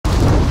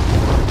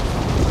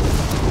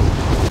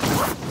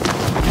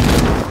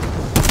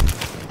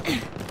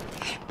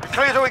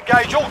clear to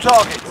engage all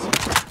targets.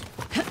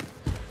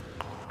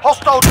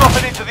 Hostile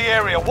dropping into the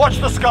area. Watch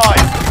the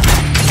skies.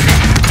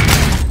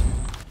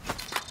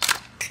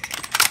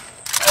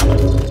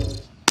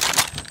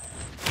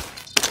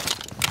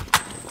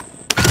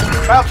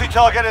 Bounty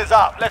target is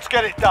up. Let's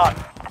get it done.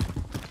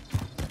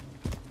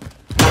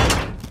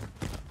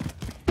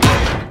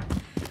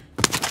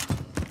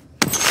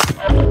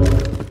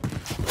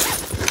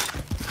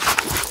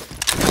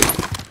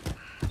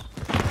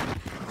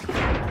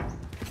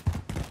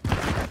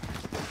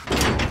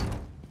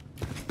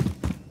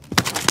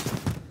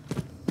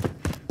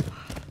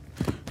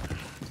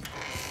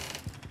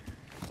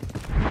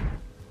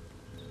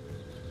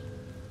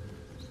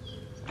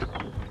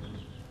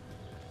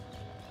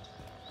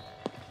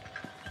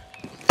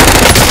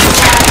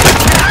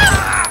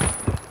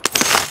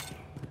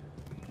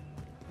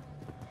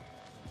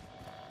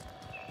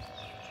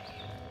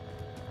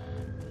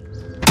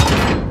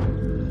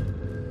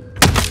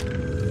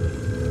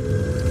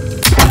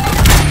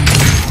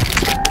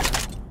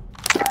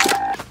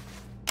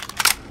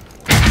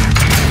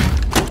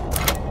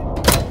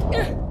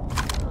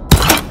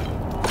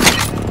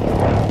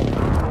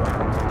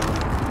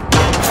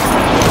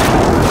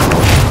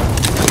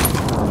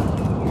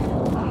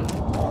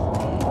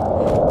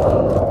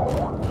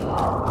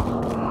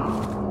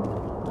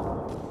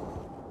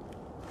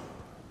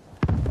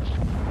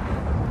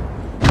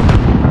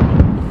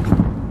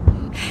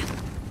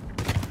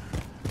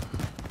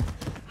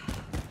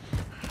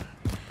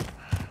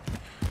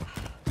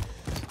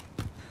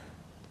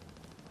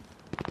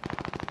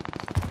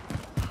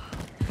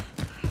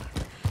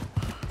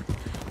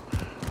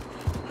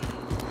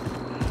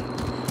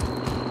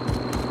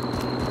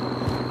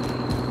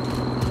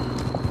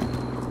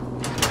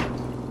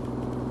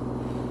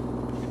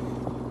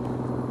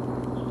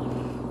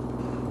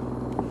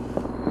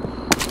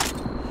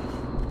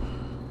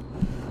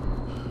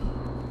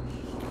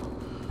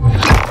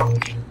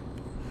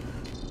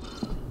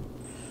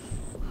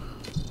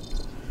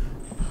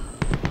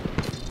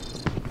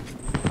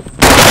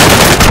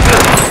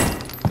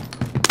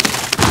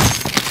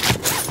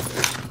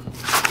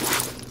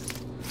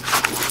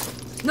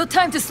 No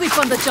time to sleep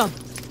on the job.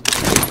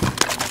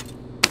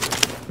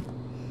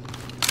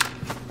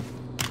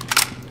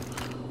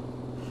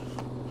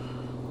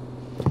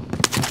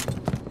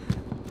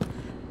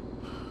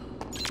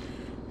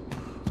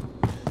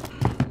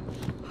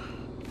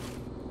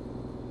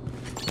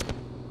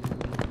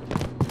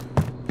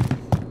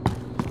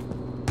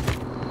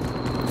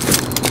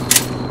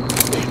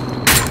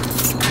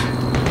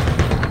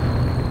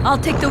 I'll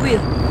take the wheel.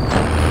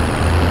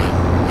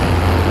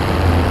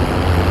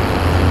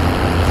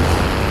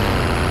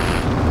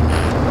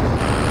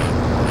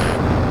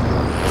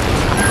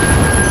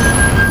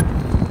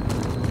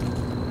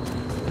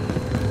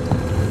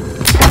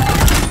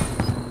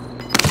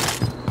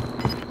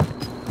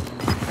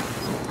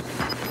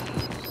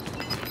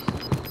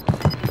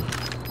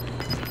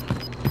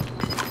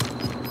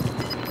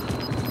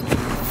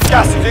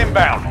 Gas is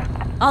inbound.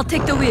 I'll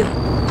take the wheel.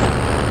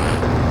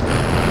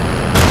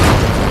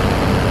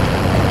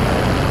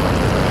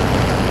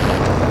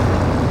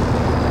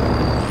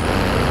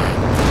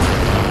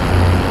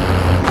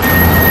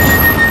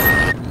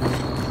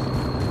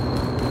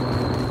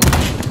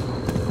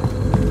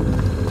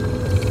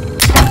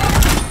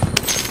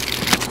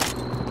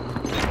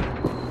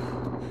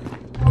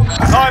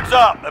 Time's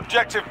up.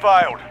 Objective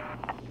failed.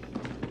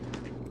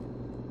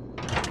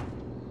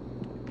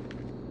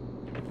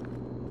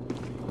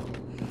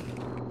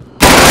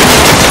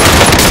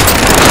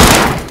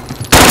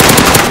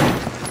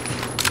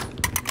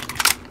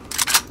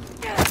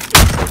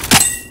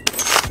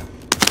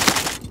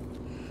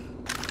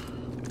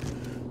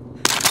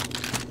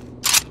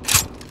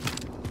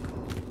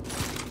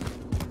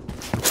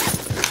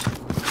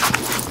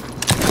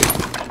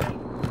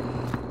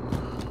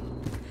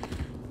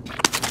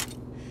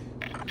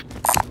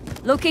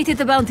 Located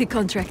the bounty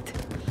contract.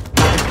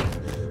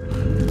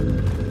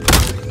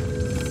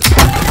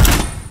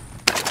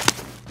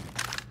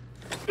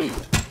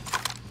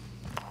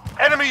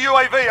 Enemy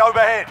UAV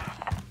overhead.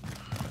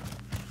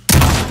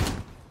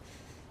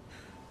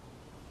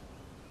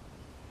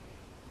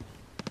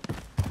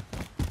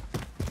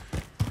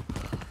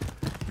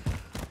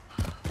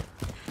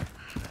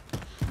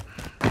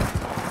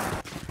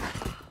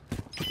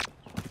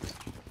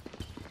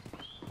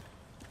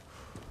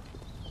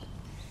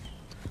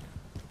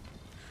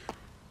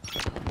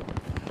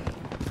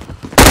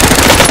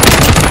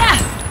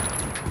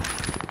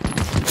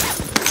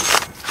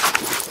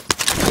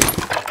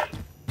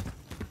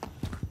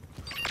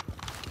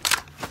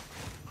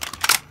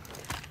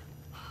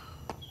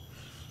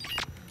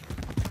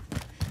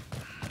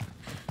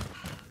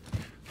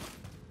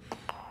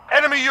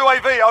 Enemy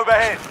UAV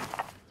overhead.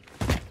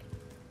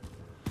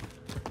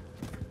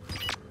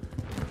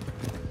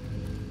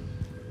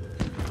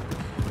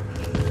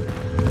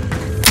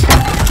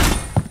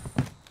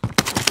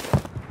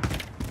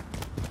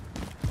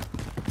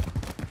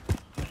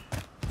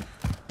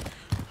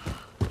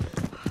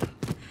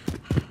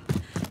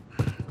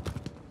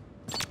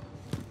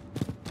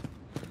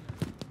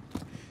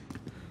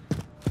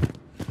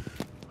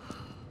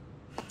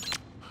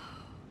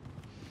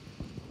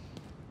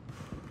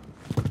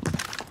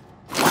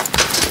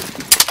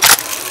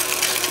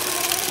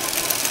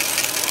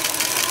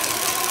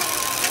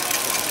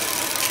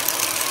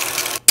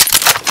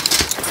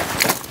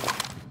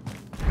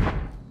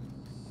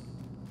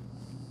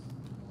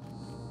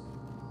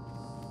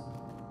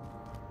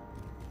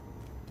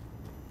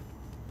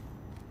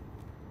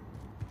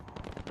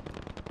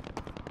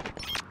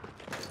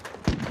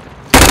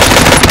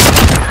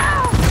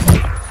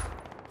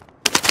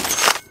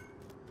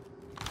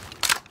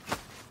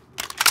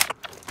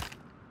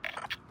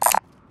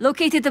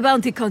 Located the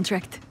bounty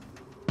contract.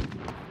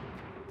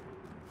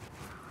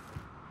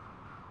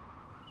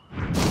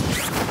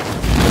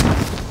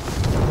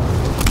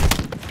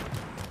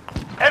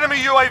 Enemy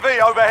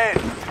UAV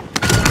overhead.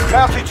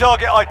 Bounty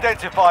target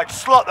identified.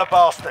 Slot the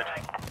bastard.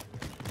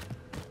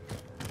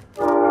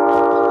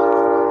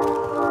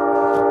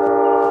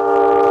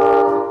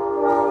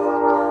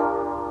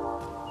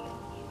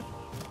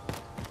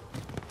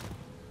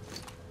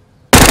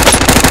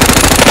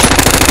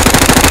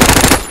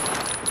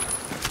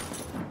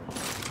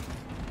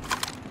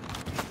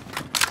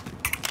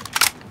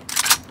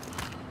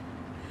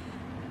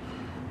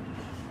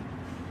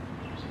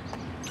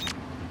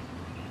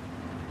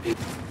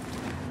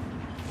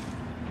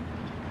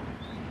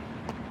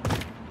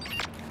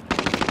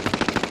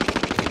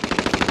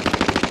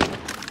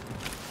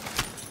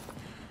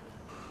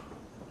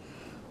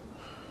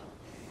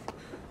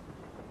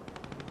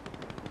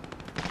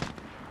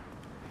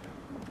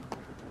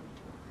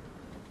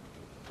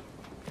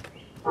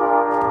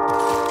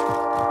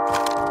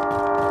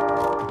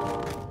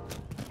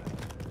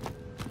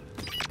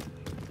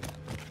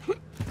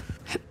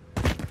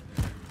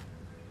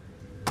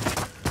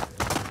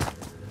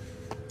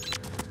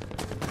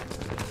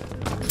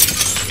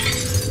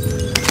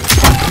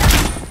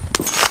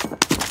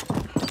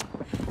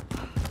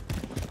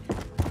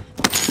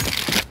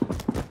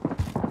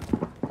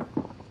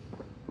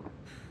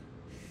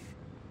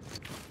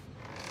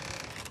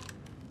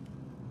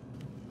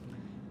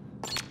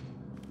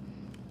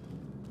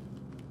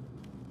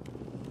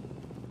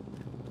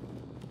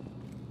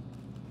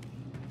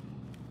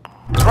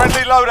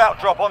 Friendly loadout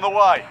drop on the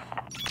way.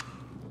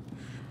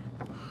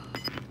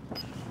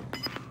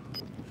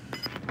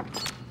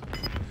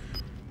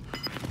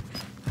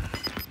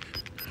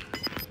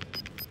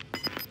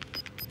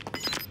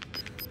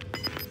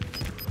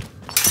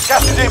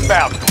 Gas is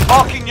inbound.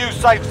 Marking new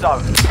safe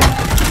zone.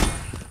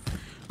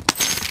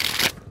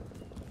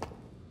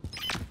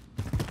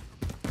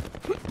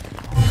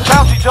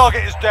 Bounty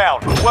target is down.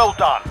 Well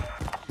done.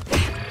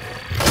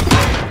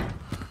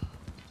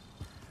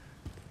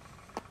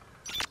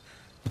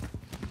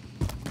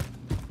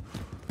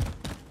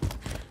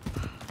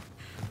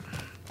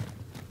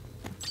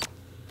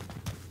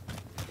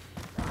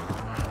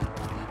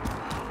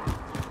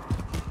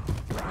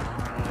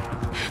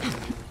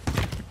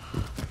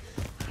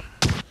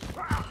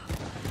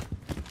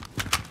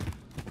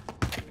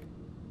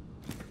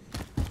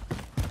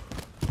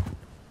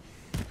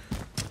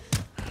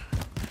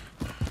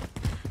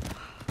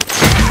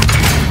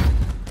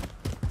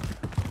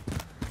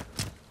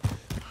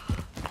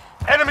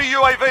 Enemy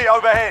UAV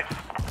overhead.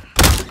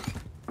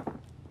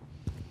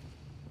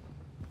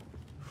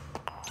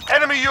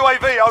 Enemy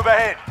UAV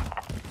overhead.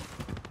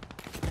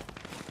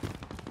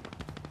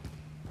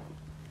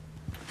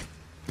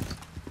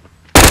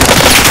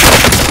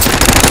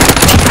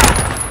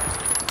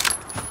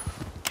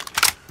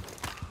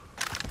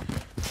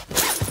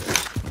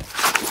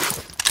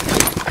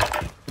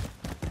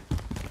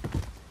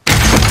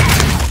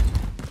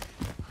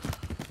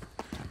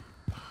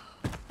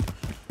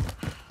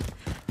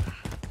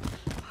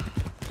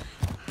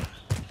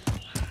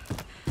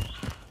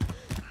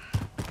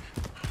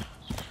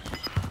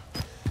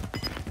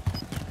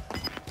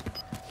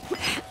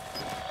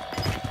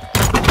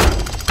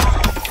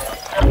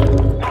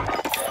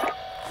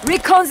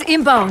 Recon's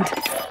inbound.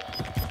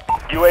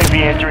 UAV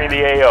entering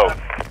the AO.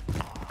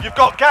 You've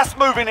got gas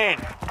moving in.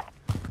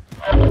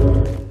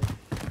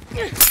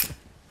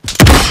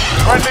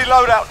 Friendly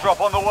loadout drop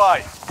on the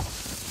way.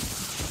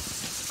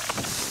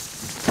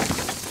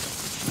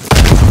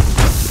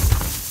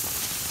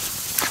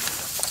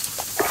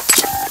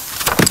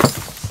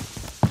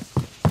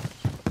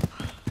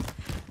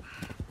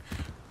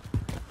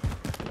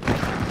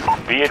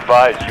 Be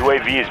advised,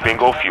 UAV is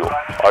bingo fuel.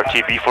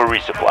 RTB for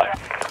resupply.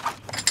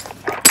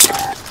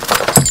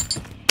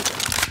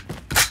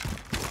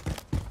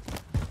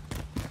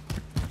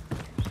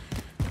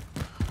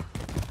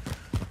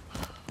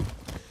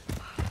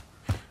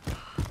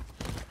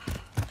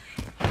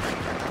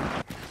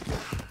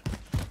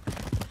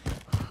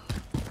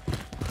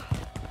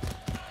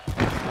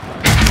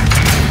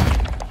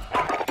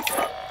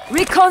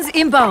 Recon's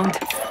inbound.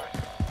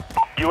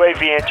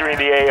 UAV entering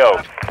the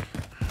AO.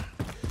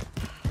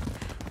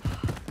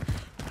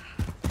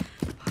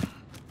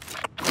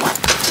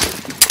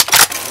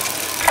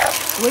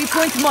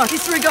 Waypoint mark.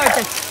 Disregard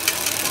that.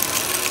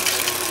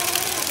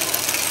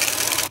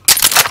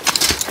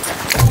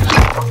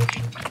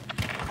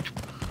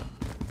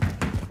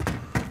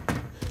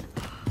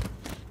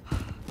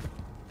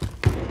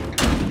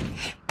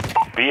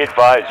 Be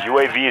advised,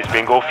 UAV is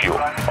bingo fuel.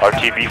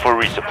 RTB for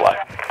resupply.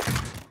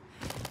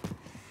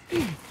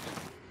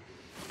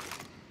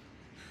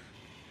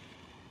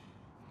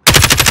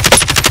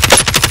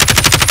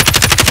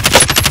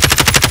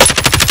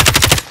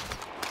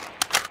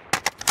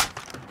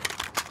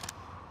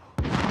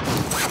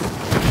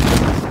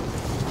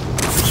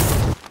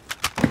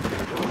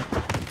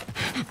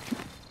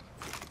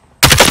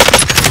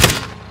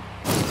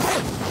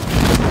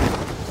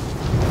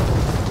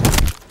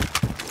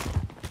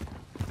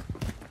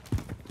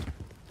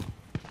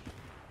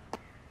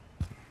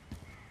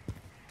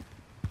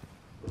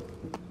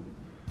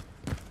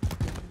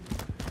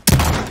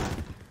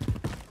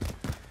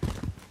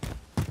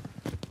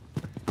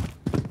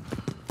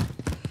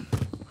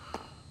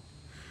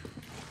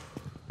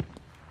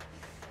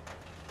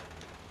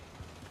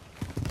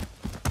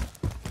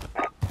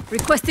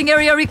 Requesting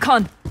area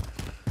recon.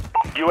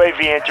 UAV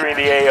entering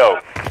the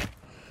AO.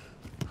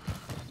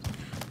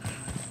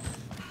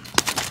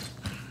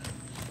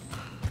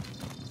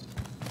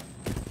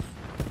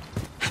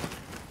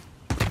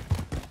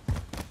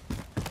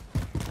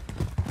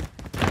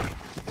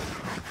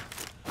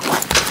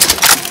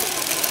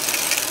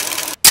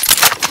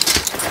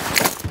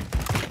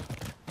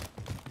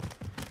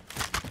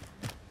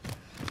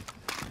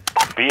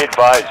 Be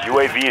advised,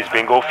 UAV is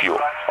bingo fuel.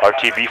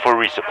 RTB for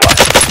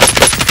resupply.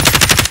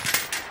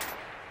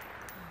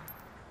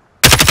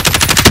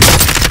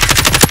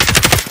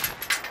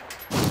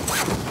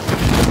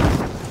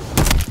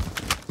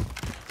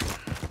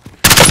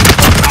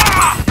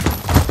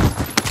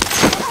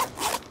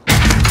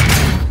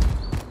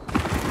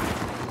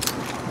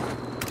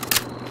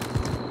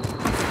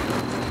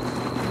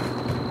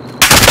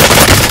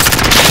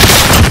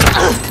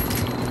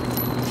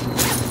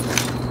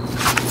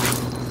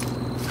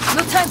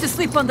 No time to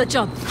sleep on the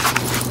job.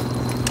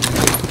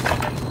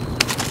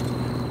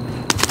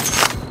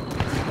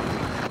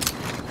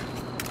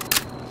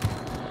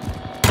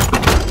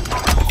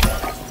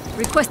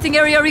 Requesting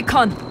area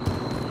recon.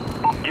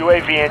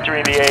 UAV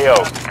entering the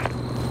AO.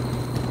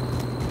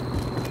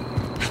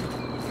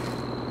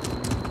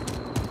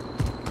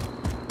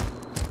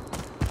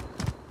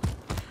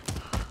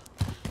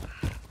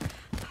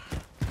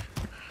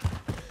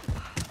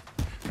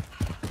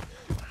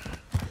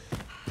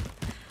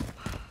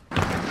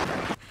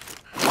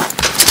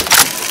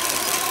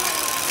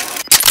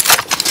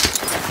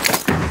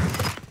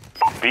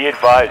 Be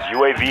advised,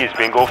 UAV is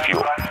bingo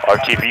fuel.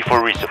 RTB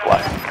for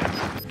resupply.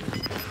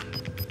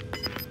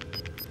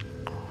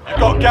 You've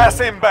got gas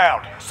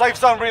inbound. Safe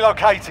zone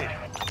relocated.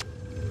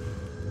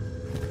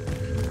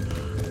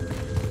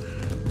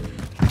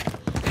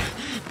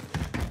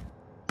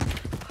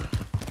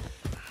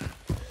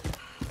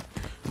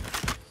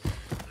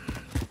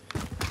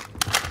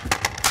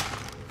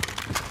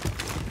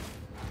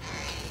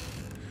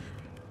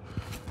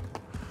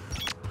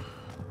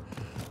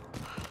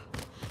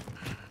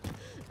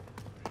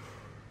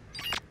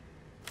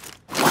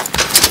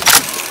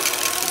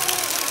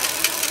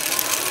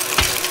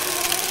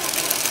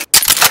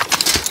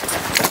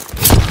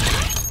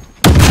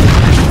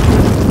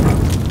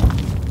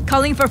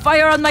 Calling for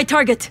fire on my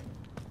target.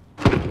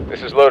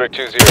 This is loader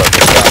 2-0.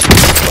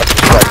 Let's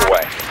strike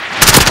away.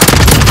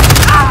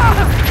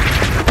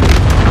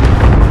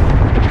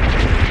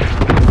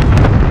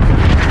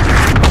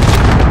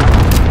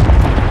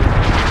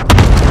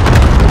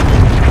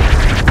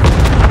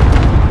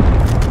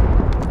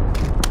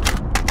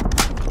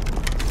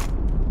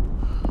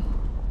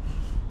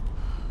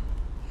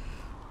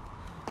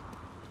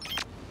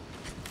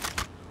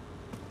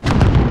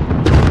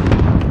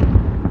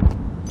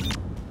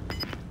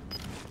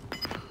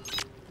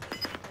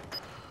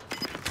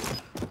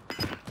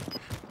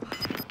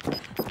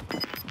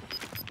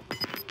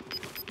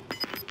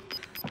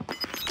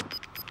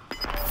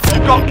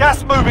 You've got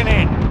gas moving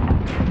in.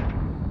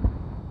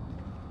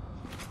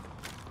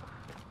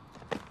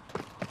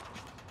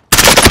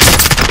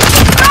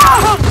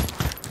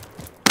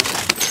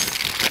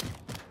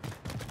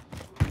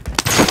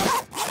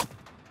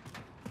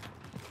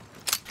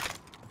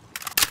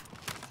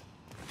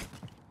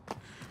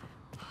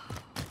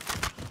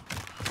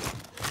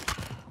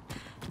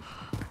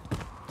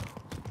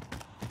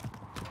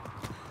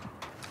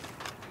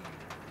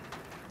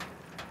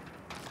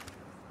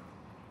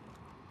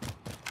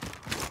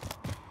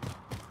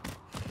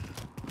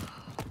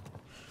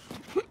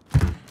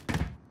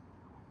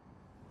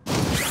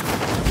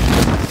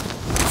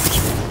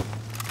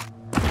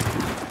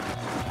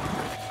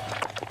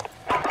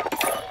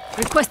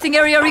 Requesting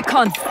area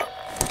recon.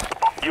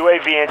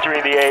 UAV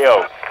entering the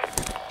AO.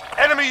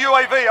 Enemy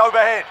UAV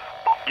overhead.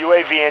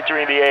 UAV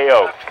entering the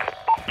AO.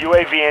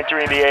 UAV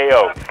entering the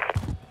AO.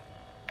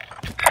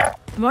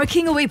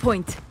 Marking a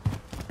waypoint.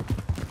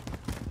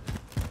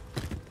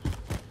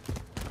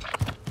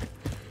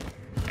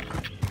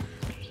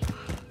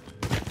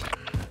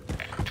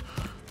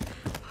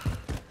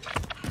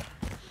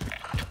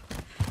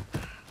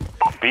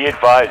 Be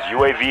advised,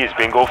 UAV is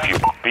bingo fuel.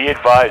 Be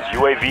advised,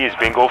 UAV is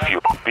bingo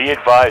fuel. Be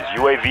advised,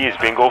 UAV is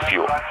bingo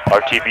fuel.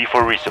 RTB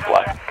for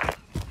resupply.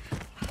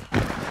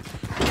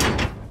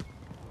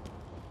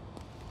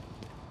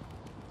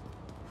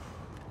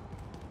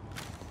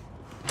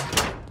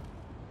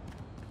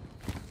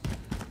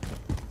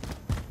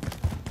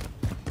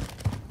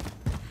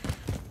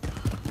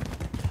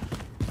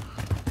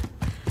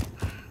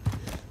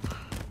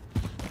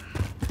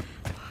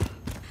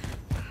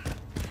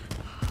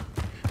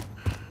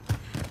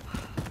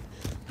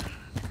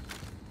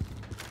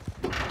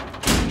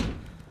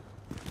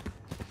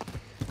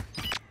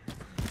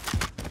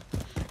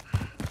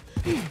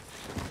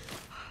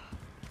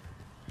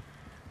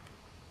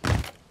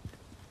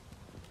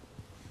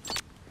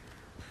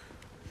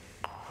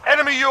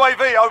 Enemy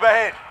UAV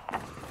overhead.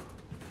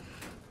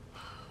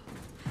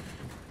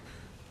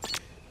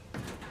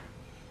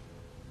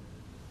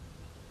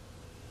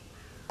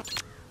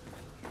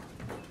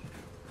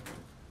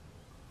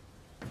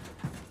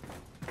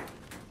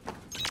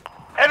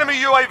 Enemy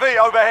UAV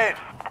overhead.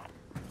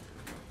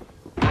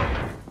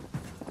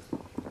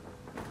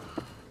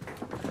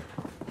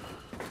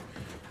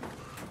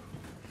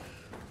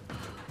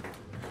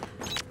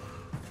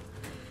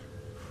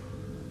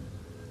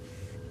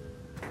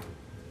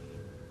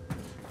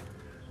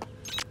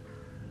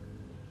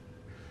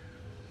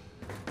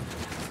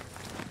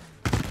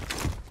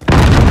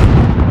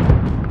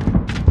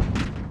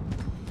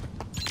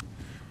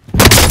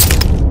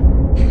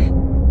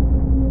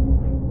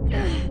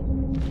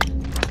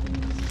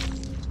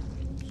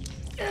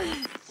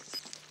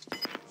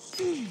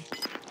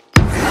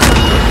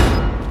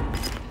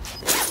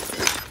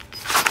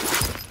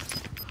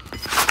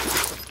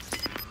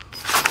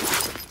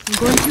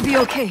 I'm going to be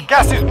okay.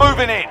 Gas is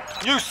moving in.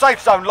 New safe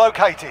zone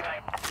located.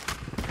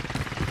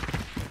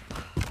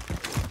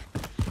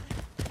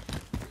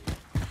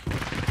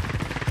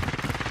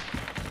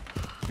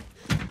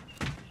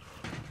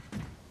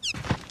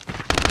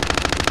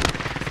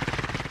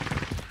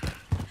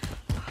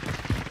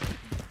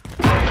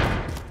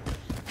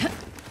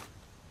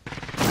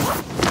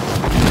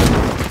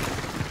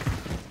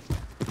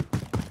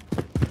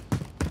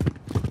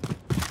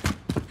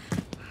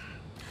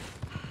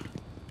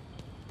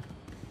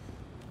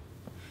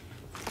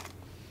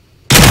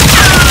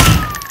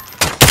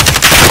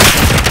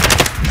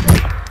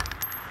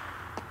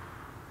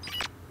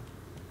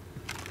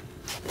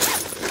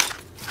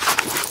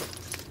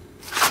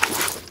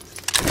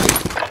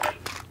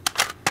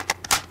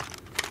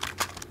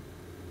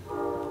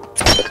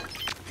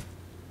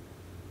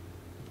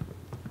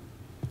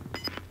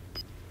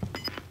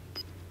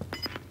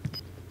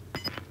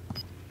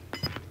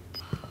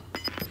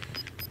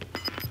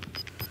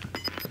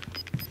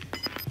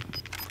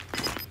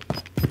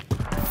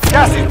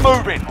 Gas is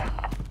moving.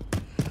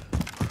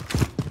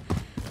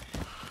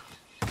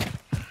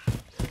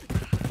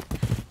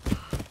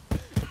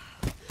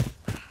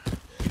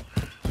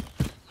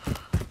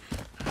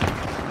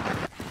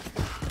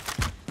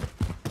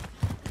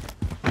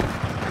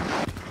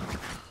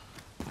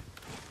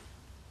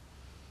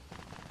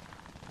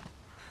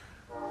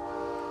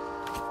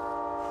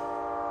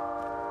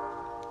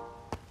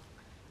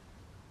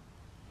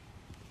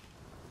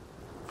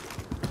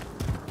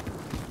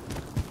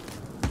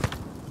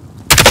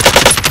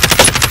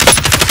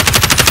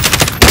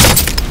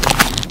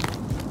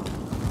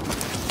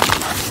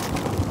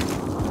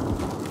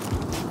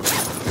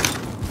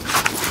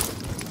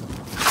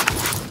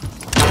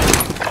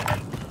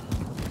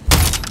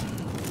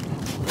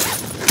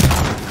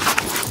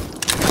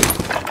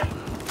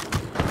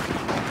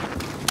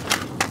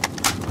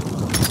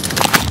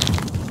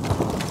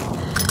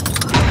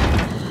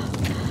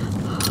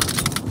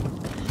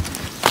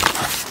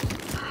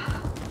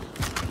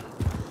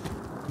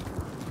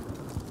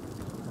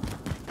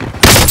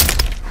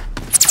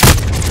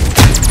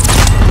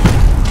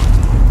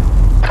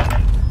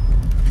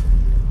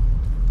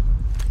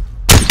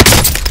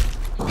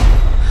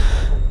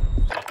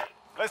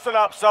 Listen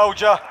up,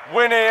 soldier.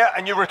 Win here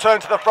and you return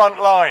to the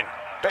front line.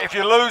 But if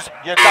you lose,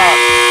 you're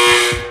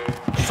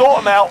done. Sort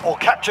them out or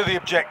capture the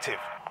objective.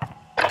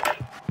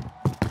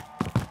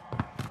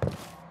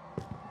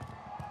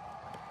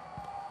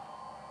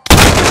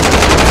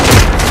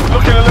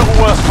 Looking a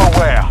little worse for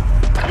wear.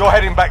 You're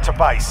heading back to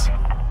base.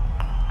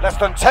 Less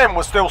than 10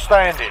 were still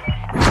standing.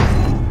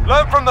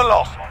 Learn from the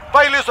loss.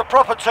 Failure's a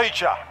proper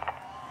teacher.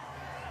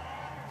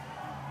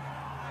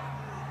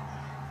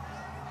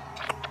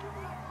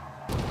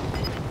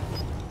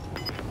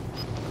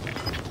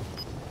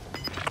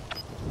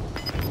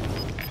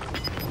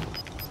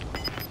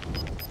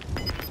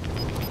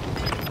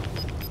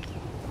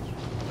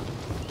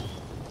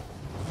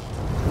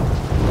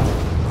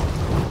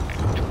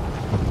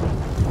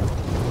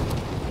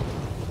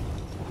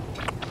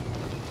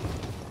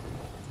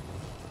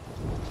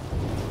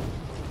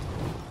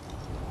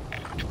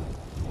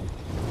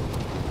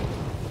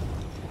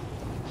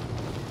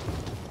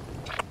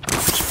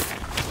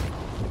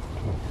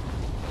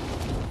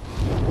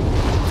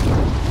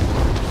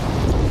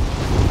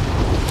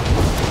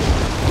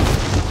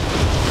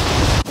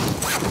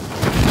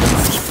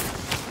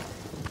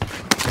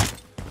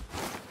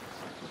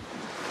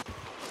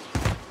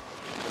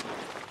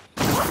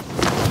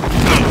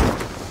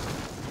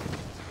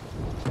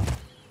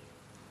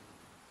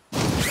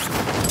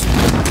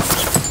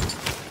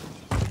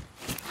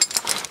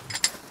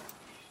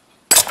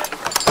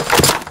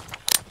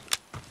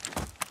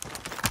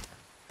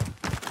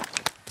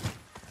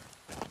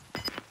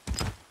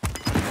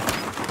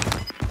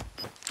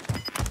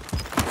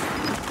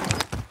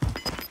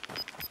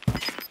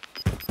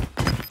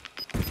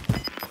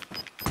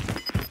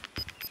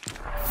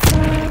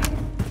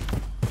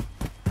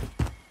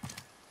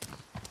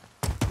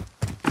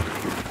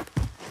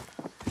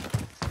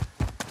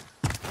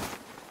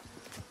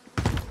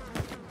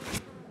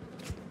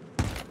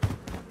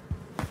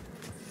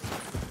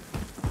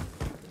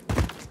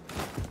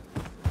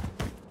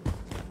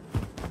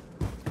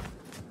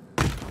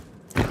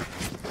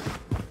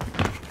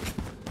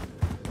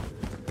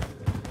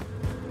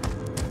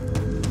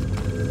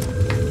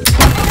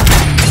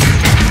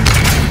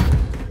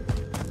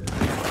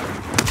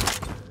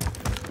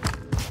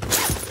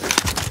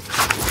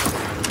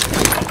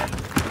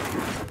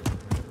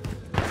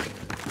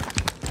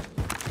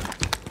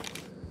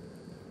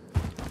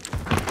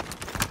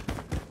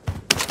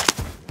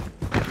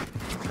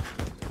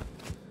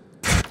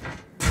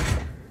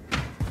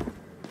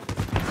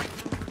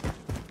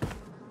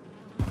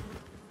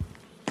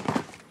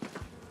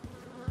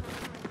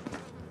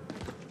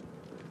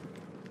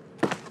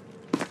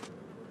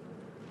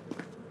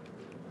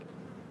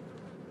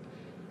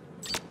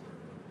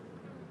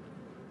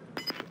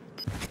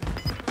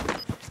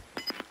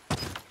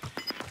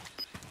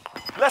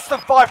 Less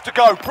than 5 to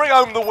go. Bring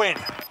home the win.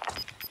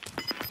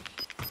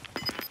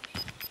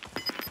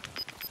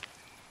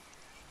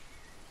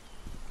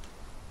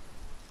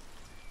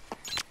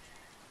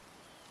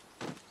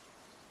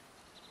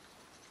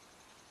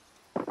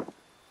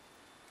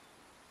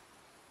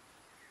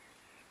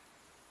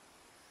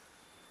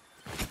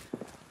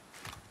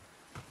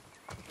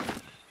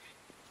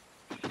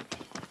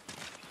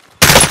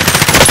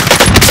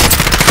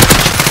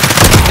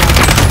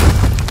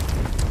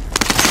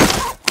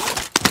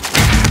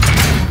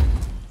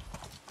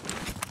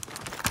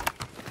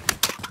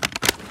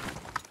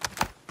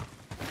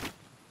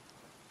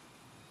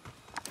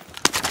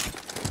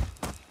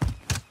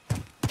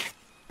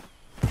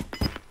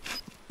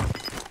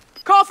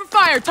 Call for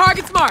fire.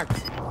 Target's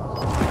marked.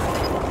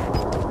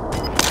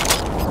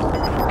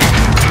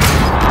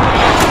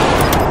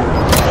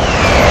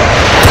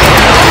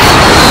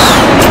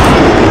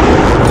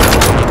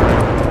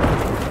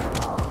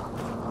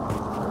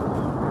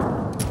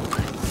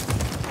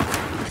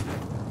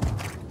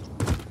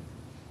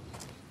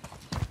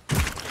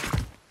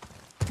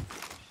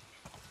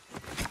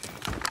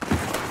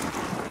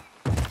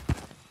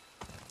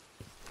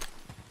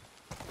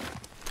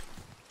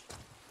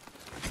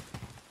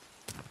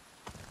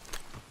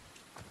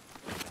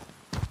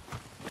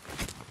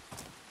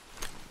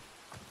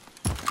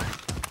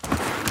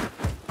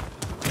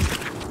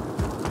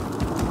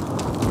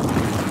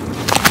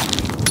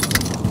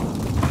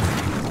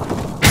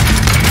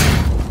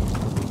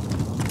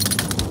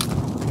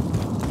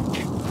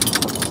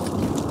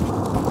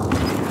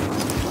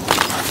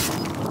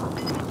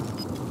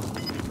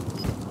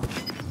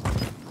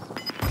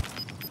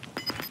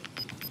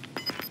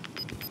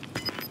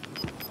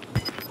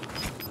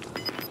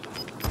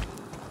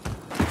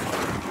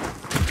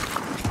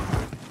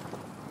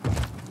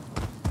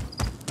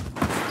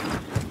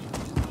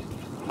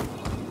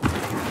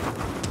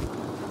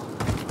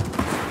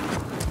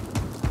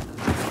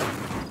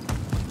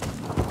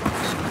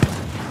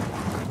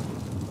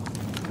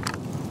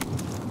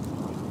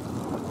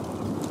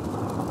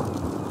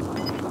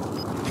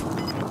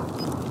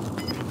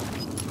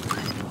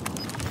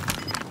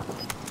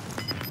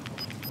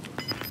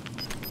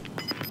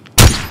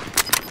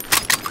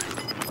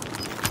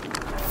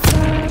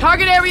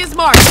 Target area's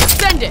marked.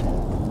 Send it!